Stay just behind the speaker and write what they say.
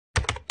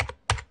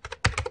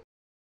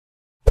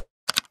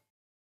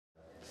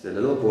The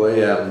little boy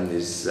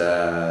is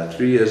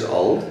 3 years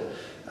old.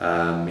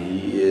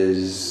 He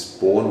is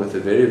born with a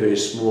very, very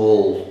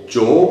small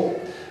jaw,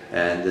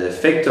 and the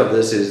effect of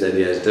this is that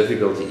he has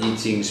difficulty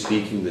eating,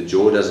 speaking. The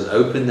jaw doesn't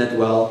open that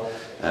well,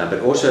 but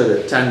also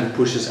the tongue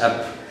pushes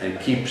up and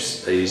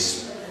keeps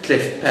his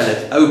cleft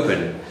palate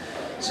open.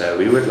 So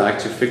we would like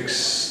to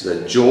fix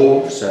the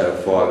jaw, so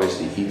for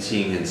obviously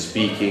eating and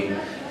speaking,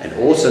 and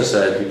also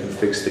so that we can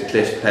fix the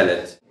cleft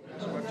palate.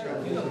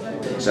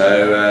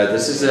 So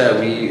this is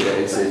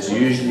it's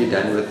usually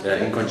done with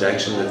in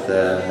conjunction with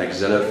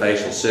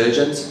maxillofacial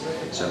surgeons.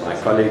 So my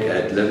colleague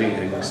at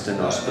Livingston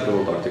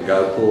Hospital, Dr.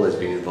 Gopal, has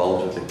been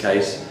involved with the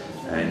case,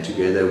 and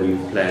together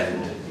we've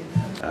planned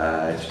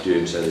to do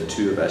it. So the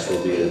two of us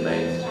will be the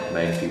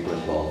main people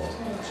involved.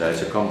 So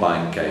it's a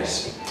combined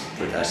case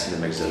with us and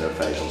the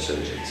maxillofacial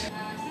surgeons.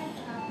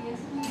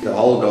 The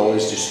whole goal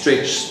is to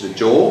stretch the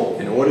jaw.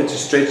 In order to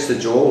stretch the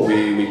jaw,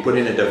 we put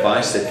in a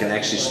device that can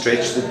actually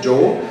stretch the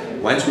jaw.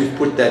 Once we've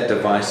put that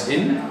device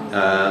in,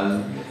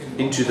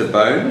 into the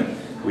bone,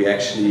 we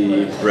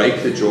actually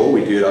break the jaw.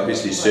 We do it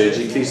obviously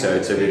surgically, so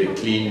it's a very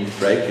clean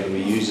break, and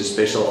we use a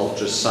special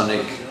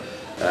ultrasonic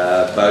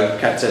bone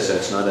cutter, so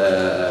it's not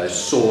a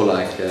saw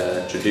like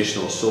a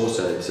traditional saw,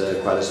 so it's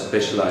quite a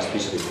specialized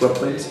piece of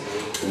equipment.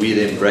 We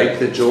then break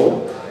the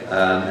jaw,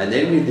 and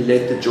then we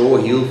let the jaw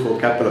heal for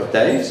a couple of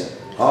days.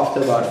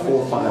 After about 4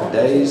 or 5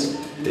 days,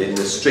 then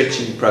the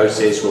stretching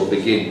process will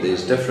begin.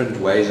 There's different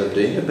ways of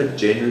doing it, but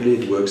generally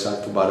it works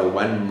out for about a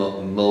 1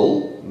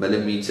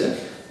 millimeter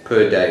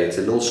per day. It's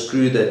a little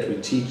screw that we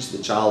teach the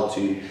child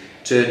to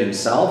turn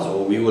himself,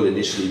 or we will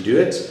initially do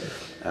it,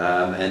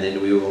 and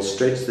then we will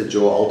stretch the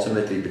jaw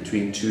ultimately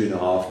between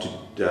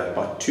 2.5 to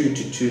about 2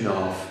 to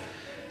 2.5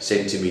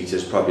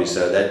 centimeters probably.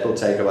 So that will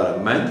take about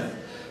a month,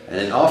 and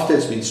then after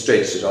it's been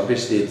stretched,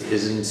 obviously it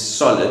isn't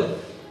solid,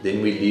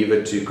 then we leave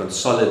it to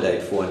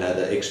consolidate for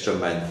another extra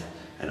month,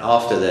 and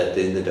after that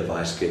then the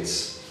device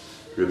gets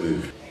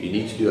removed. You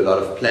need to do a lot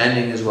of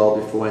planning as well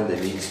beforehand. They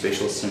need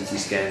special CT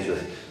scans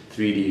with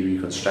 3D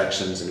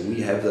reconstructions, and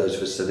we have those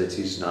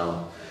facilities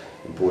now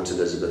in Port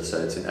Elizabeth,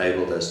 so it's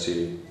enabled us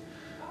to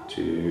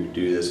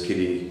do this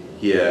kiddie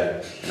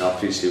here, and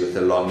obviously with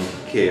the long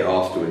care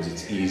afterwards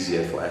it's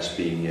easier for us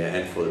being here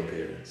and for the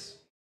parents.